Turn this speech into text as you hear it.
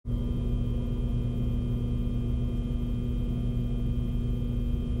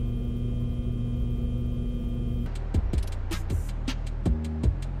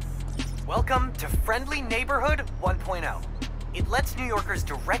Welcome to Friendly Neighborhood 1.0. It lets New Yorkers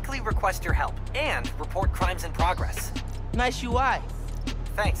directly request your help and report crimes in progress. Nice UI.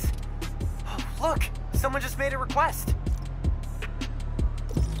 Thanks. Oh, look! Someone just made a request.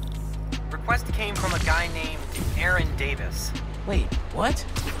 Request came from a guy named Aaron Davis. Wait, what?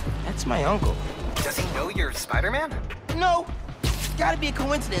 That's my uncle. Does he know you're Spider-Man? No! Gotta be a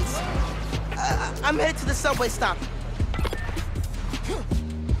coincidence. I'm headed to the subway stop.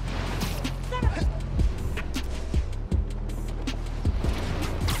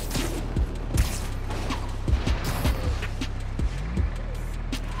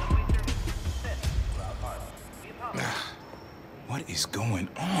 What is going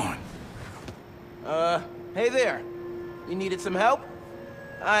on? Hey there. You needed some help?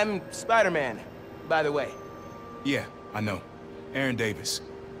 I'm Spiderman, by the way. Yeah, I know. Aaron Davis.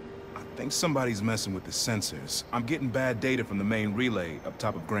 I think somebody's messing with the sensors. I'm getting bad data from the main relay up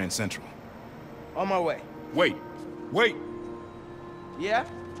top of Grand Central. On my way. Wait! Wait! Yeah?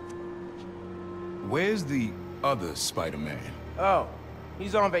 Where's the other Spider-Man? Oh,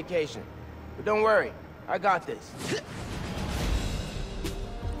 he's on vacation. But don't worry, I got this.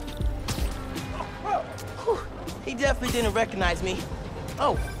 Whew, he definitely didn't recognize me.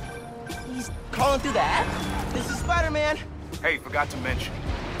 Oh, he's calling through the app? This is Spider-Man. Hey, forgot to mention,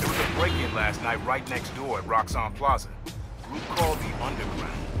 there was a break-in last night right next door at Roxxon Plaza. Group called the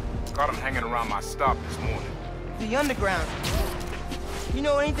Underground. Caught him hanging around my stop this morning. The Underground. You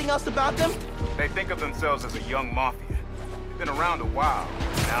know anything else about them? They think of themselves as a young mafia. They've been around a while.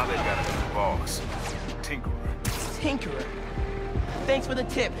 Now they've got a new boss. Tinkerer. Tinkerer. Thanks for the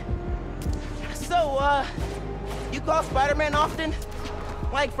tip. So, you call Spider-Man often?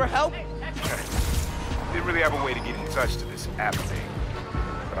 Like, for help? Didn't really have a way to get in touch to this app thing.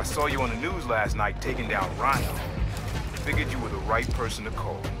 But I saw you on the news last night taking down Rhino. Figured you were the right person to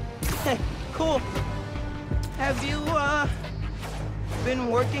call. Cool. Have you,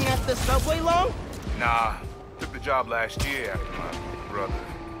 been working at the subway long? Nah, took the job last year after my brother.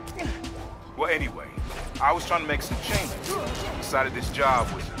 Well, anyway, I was trying to make some changes. Decided this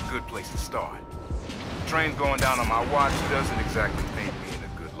job was a good place to start. The train's going down on my watch doesn't exactly paint me in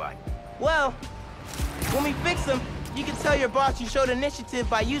a good light. Well, when we fix them, you can tell your boss you showed initiative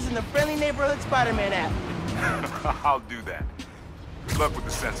by using the Friendly Neighborhood Spider-Man app. I'll do that. Good luck with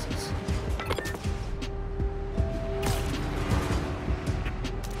the sensors.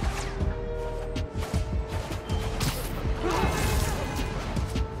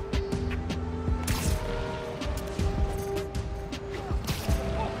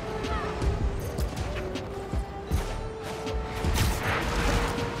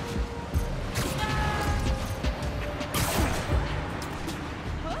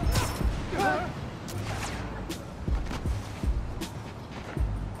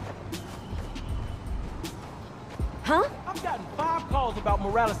 Huh? I've gotten 5 calls about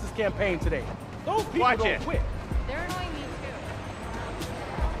Morales' campaign today. Those people don't quit. They're annoying me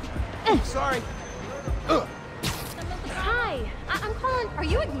too. Sorry. Hi, I'm calling. Are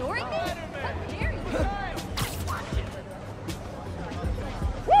you ignoring me? How dare you?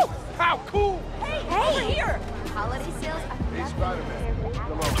 Woo! How cool! Hey, over here! Holiday sales. Hey, Spider-Man.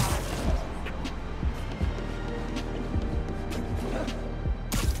 Come on.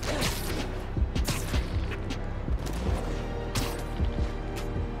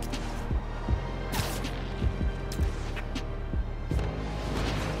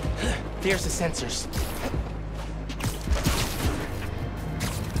 There's the sensors.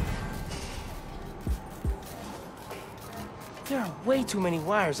 There are way too many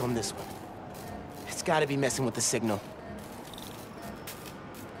wires on this one. It's gotta be messing with the signal.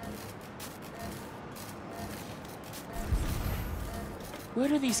 Where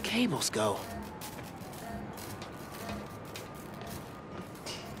do these cables go?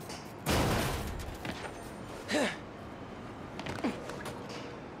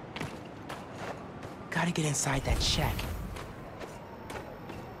 Gotta get inside that shack.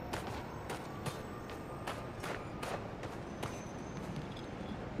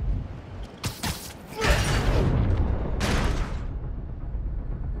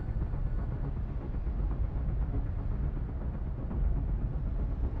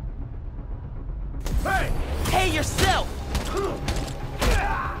 Hey! Hey, yourself!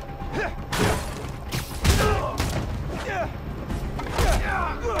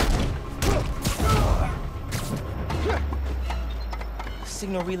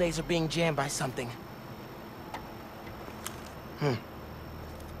 Signal relays are being jammed by something.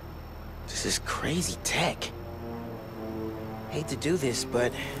 This is crazy tech. Hate to do this,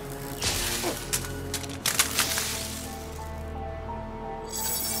 but...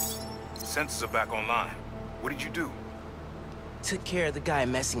 Sensors are back online. What did you do? Took care of the guy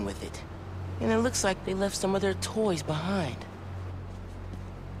messing with it. And it looks like they left some of their toys behind.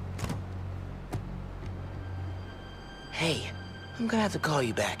 Hey, I'm gonna have to call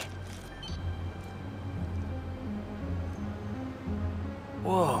you back.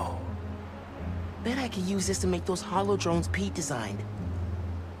 Whoa. Bet I could use this to make those hollow drones Pete designed.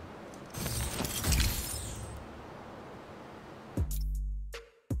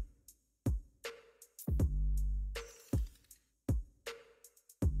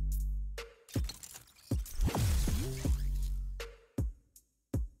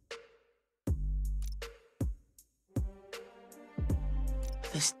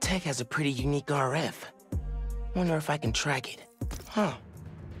 This tech has a pretty unique RF. Wonder if I can track it. Huh.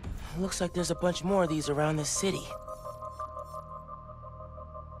 Looks like there's a bunch more of these around the city.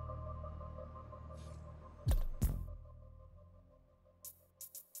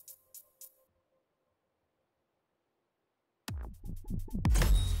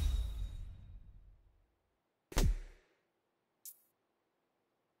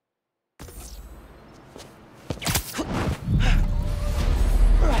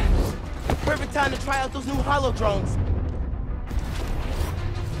 Perfect time to try out those new hollow drones.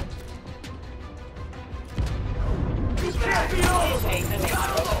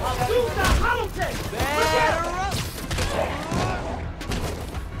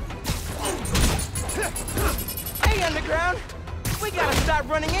 Hey, Underground! We gotta stop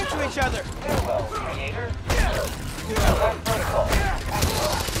running into each other! Farewell, Creator. Select protocol.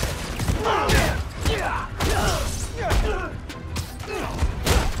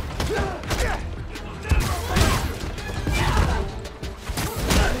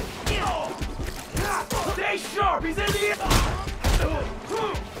 Stay sharp! He's in the air!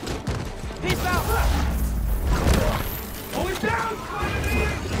 Peace out! Oh, he's down!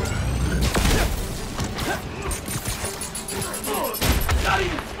 Not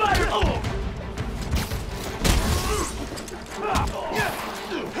even Spider!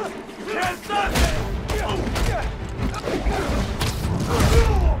 Can't stop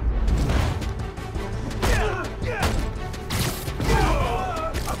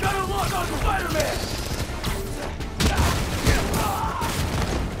I've got a lock on Spider-Man!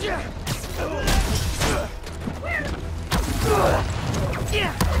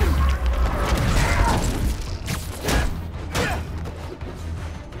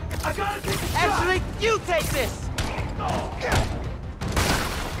 I gotta take the Actually, you take this!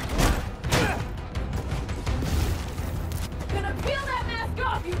 Gonna peel that mask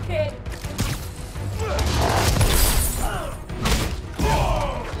off, you kid!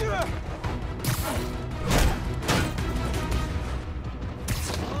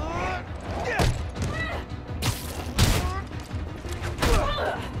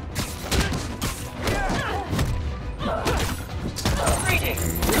 Greetings.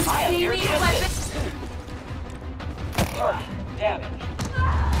 I am here Need to weapons? Target damage.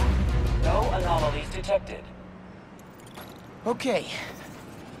 No anomalies detected. Okay.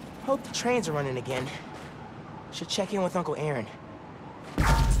 Hope the trains are running again. Should check in with Uncle Aaron.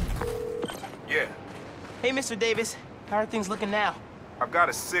 Yeah, Hey, Mr. Davis. How are things looking now? I've got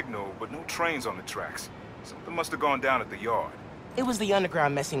a signal, but no trains on the tracks. Something must have gone down at the yard. It was the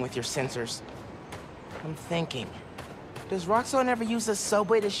Underground messing with your sensors. I'm thinking. Does Roxxon ever use the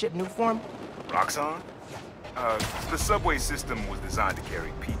subway to ship new form? Roxxon? The subway system was designed to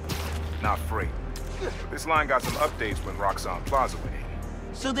carry people, not freight. But this line got some updates when Roxxon Plaza went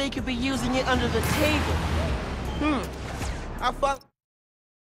in. So they could be using it under the table. I thought...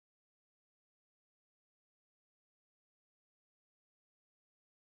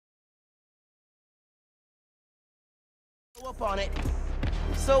 up on it.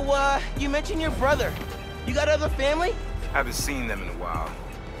 So, you mentioned your brother. You got other family? Haven't seen them in a while.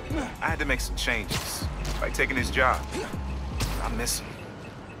 I had to make some changes, like taking his job. I miss him,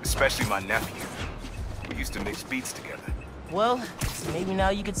 especially my nephew. We used to mix beats together. Well, maybe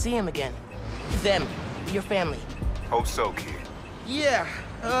now you could see him again. Them, your family. Hope so, kid. Yeah,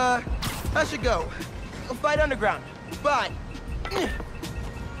 I should go. Fight Underground. Bye.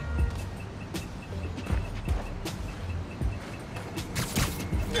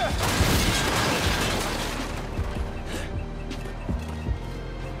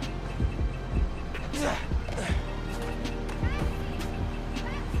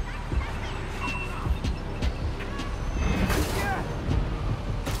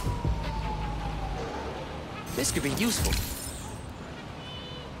 This could be useful.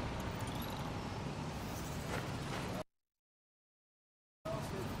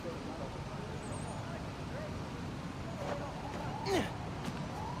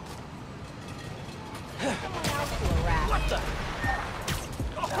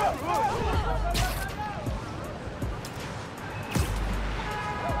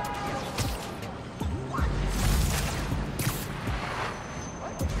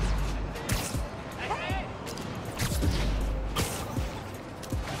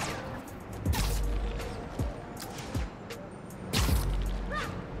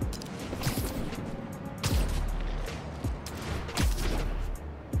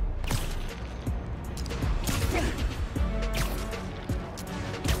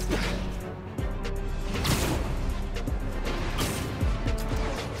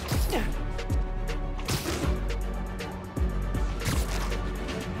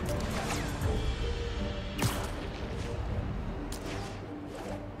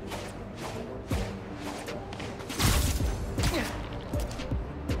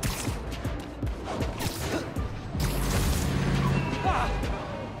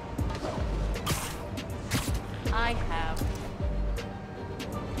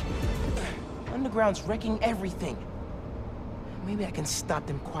 underground's wrecking everything. Maybe I can stop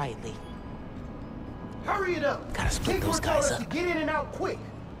them quietly. Hurry it up! Gotta split those guys up. To get in and out quick.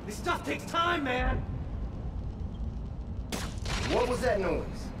 This stuff takes time, man. What was that noise?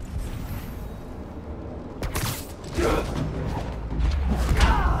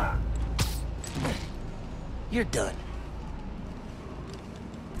 You're done.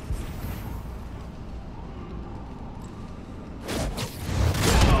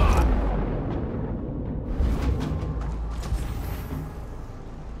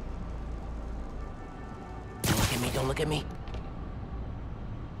 Don't look at me.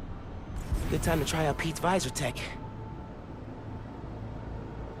 Good time to try out Pete's visor tech.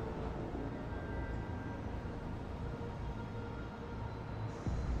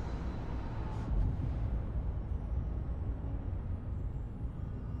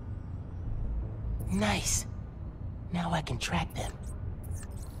 Nice. Now I can track them.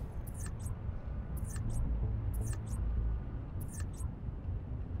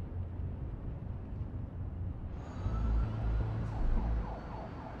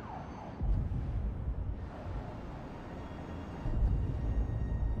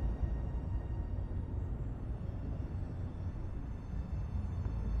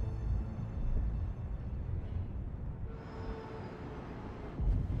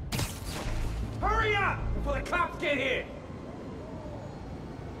 Hurry up before the cops get here!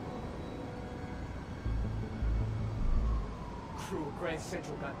 Crew of Grand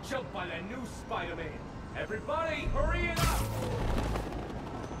Central got jumped by that new Spider-Man. Everybody, hurry it up!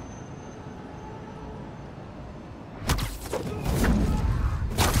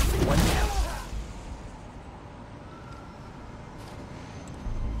 One down.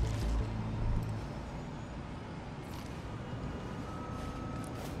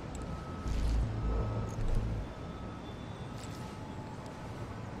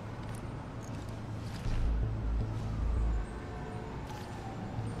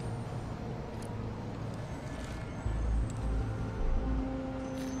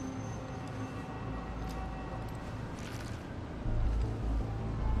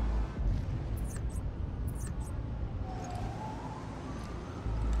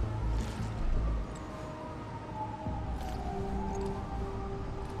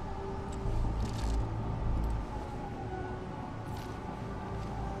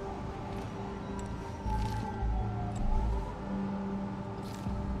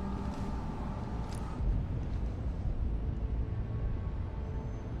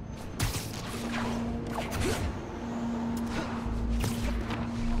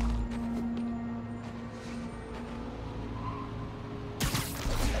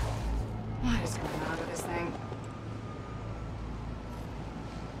 What is going on with this thing?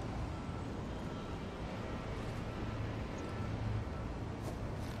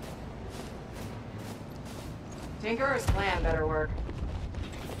 Tinker's plan better work.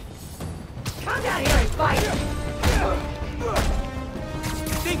 Come down here and fight!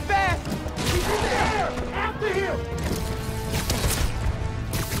 Think fast! He's in the air! After him!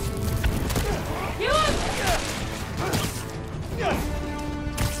 You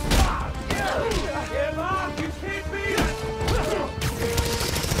Get lost! You can't beat us!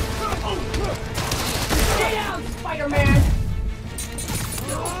 Stay down, Spider-Man!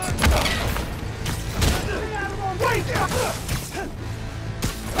 Wait!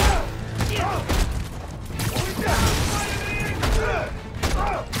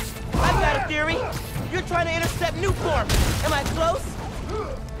 I've got a theory. You're trying to intercept Newform. Am I close?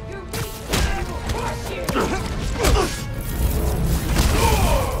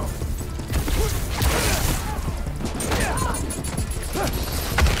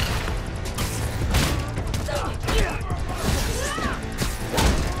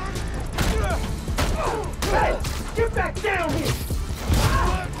 Hey! Get back down here!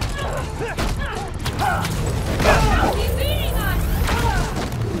 He's beating us!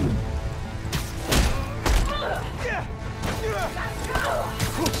 Yeah!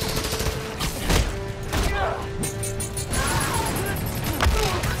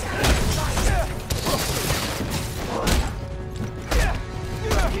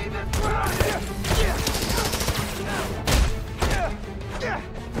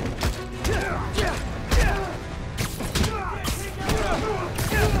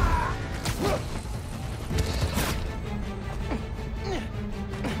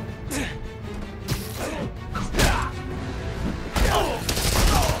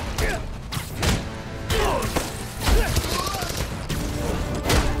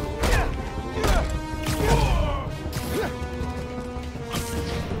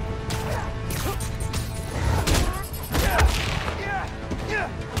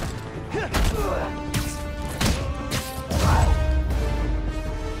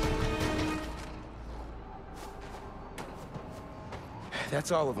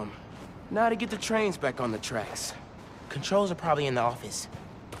 That's all of them. Now to get the trains back on the tracks. Controls are probably in the office.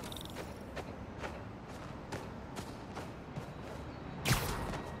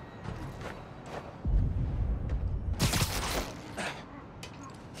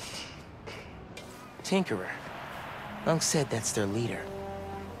 Tinkerer. Unc said that's their leader.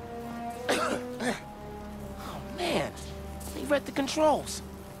 Oh man, they read the controls.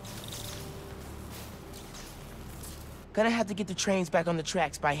 Gonna have to get the trains back on the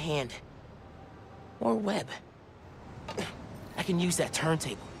tracks by hand. Or web. I can use that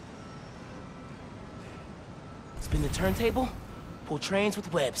turntable. Spin the turntable, pull trains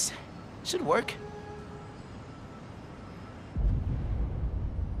with webs. Should work.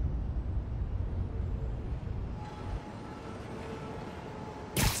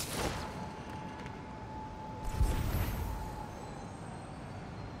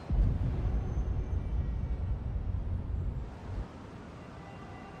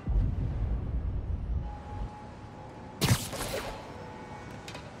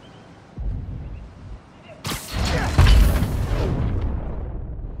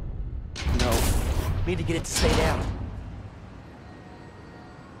 Need to get it to stay down.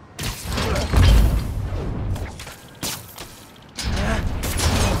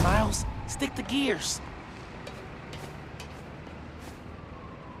 Come on, Miles. Stick the gears.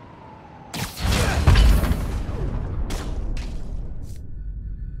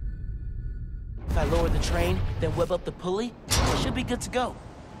 If I lower the train, then whip up the pulley, it should be good to go.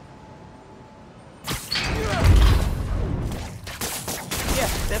 Yeah,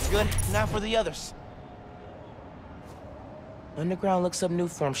 that's good. Now for the others. Underground looks up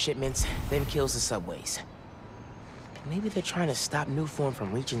Newform shipments, then kills the subways. Maybe they're trying to stop Newform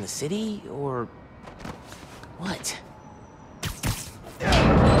from reaching the city, or... what?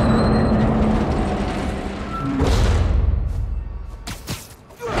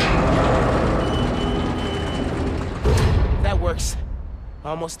 That works.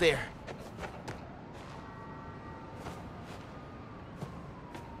 Almost there.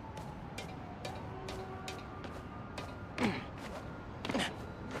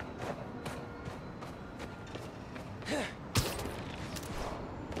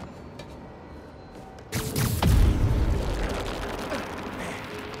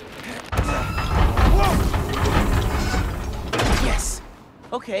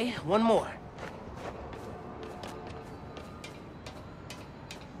 Okay, one more.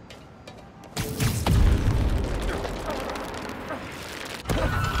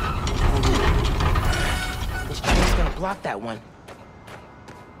 This train's gonna block that one.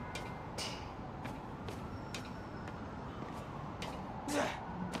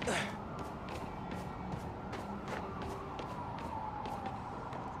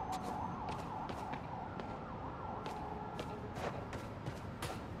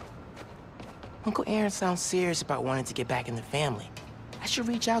 Uncle Aaron sounds serious about wanting to get back in the family. I should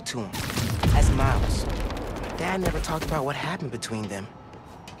reach out to him. As Miles. Dad never talked about what happened between them.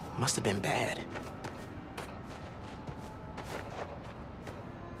 Must have been bad.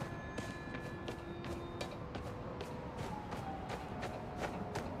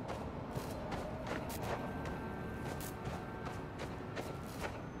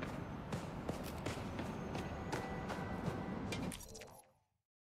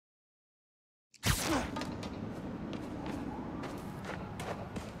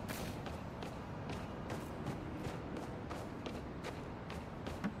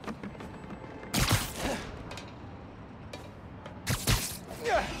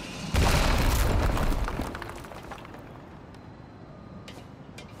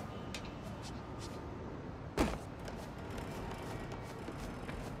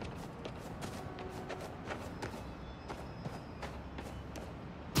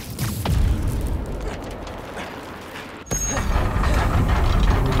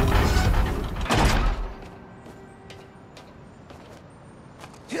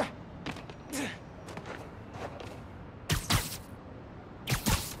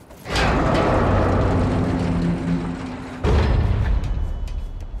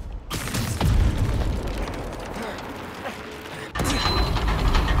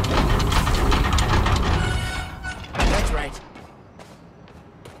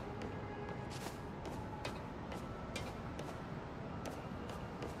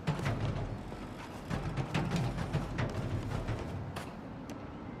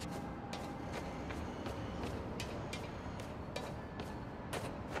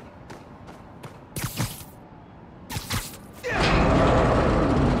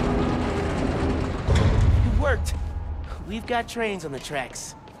 We've got trains on the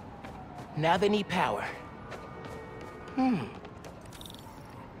tracks. Now they need power.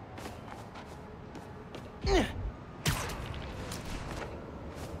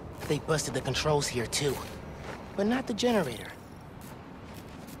 They busted the controls here too, but not the generator.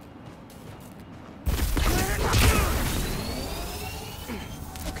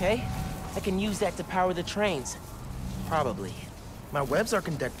 Okay, I can use that to power the trains. Probably. My webs are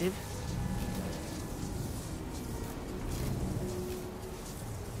conductive.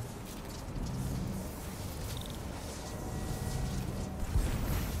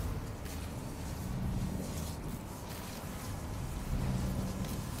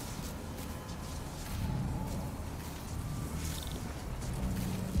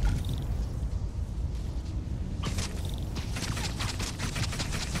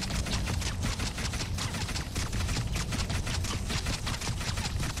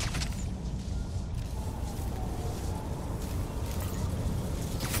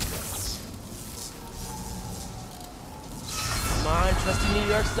 Trusty New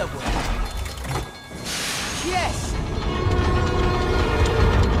York subway. Yes!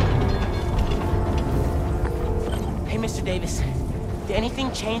 Hey, Mr. Davis. Did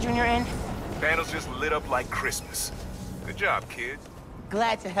anything change on your end? Panels just lit up like Christmas. Good job, kid.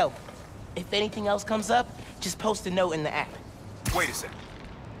 Glad to help. If anything else comes up, just post a note in the app. Wait a second.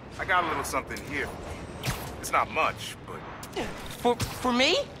 I got a little something here. It's not much, but... For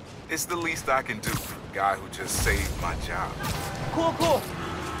me? It's the least I can do for a guy who just saved my job. Cool, cool.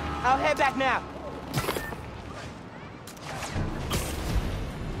 I'll head back now.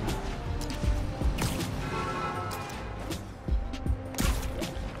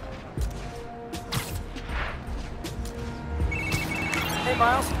 Hey,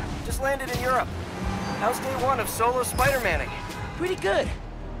 Miles. Just landed in Europe. How's day one of solo Spider-Manning? Pretty good.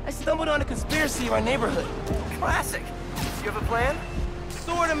 I stumbled on a conspiracy in our neighborhood. Classic. You have a plan?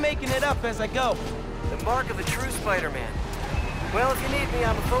 Sort of making it up as I go. The mark of a true Spider-Man. Well, if you need me,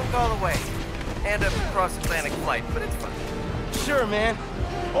 I'm a phone call away. And a cross-Atlantic flight, but it's fun. Sure, man.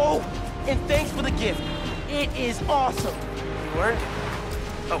 Oh, and thanks for the gift. It is awesome. You earned it.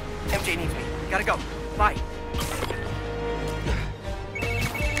 Oh, MJ needs me. Gotta go. Bye.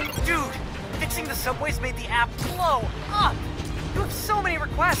 Dude, fixing the subways made the app blow up. You have so many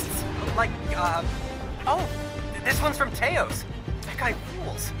requests. Like, oh, this one's from Teos. That guy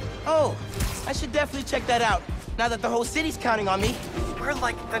rules. Oh, I should definitely check that out, now that the whole city's counting on me. We're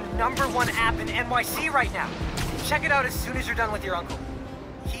like the #1 app in NYC right now. Check it out as soon as you're done with your uncle.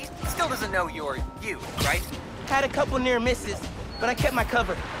 He still doesn't know you're you, right? Had a couple near misses, but I kept my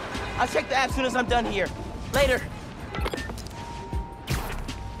cover. I'll check the app as soon as I'm done here. Later.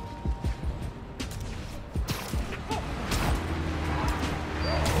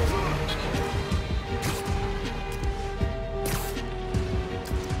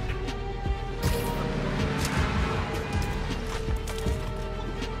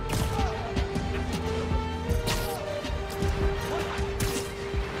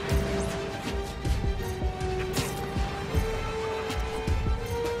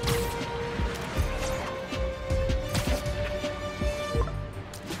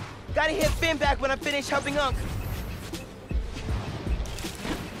 Gotta hit Finn back when I finish helping Unc.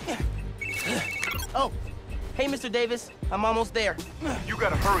 Oh, hey, Mr. Davis. I'm almost there. You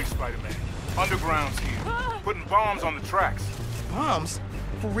gotta hurry, Spider-Man. Underground's here. Putting bombs on the tracks. Bombs?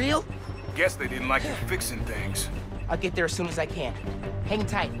 For real? Guess they didn't like you fixing things. I'll get there as soon as I can. Hang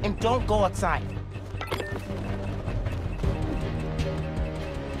tight, and don't go outside.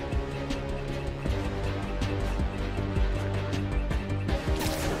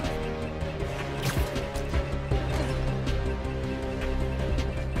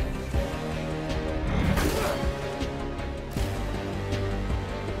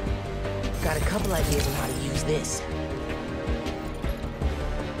 Got a couple ideas on how to use this.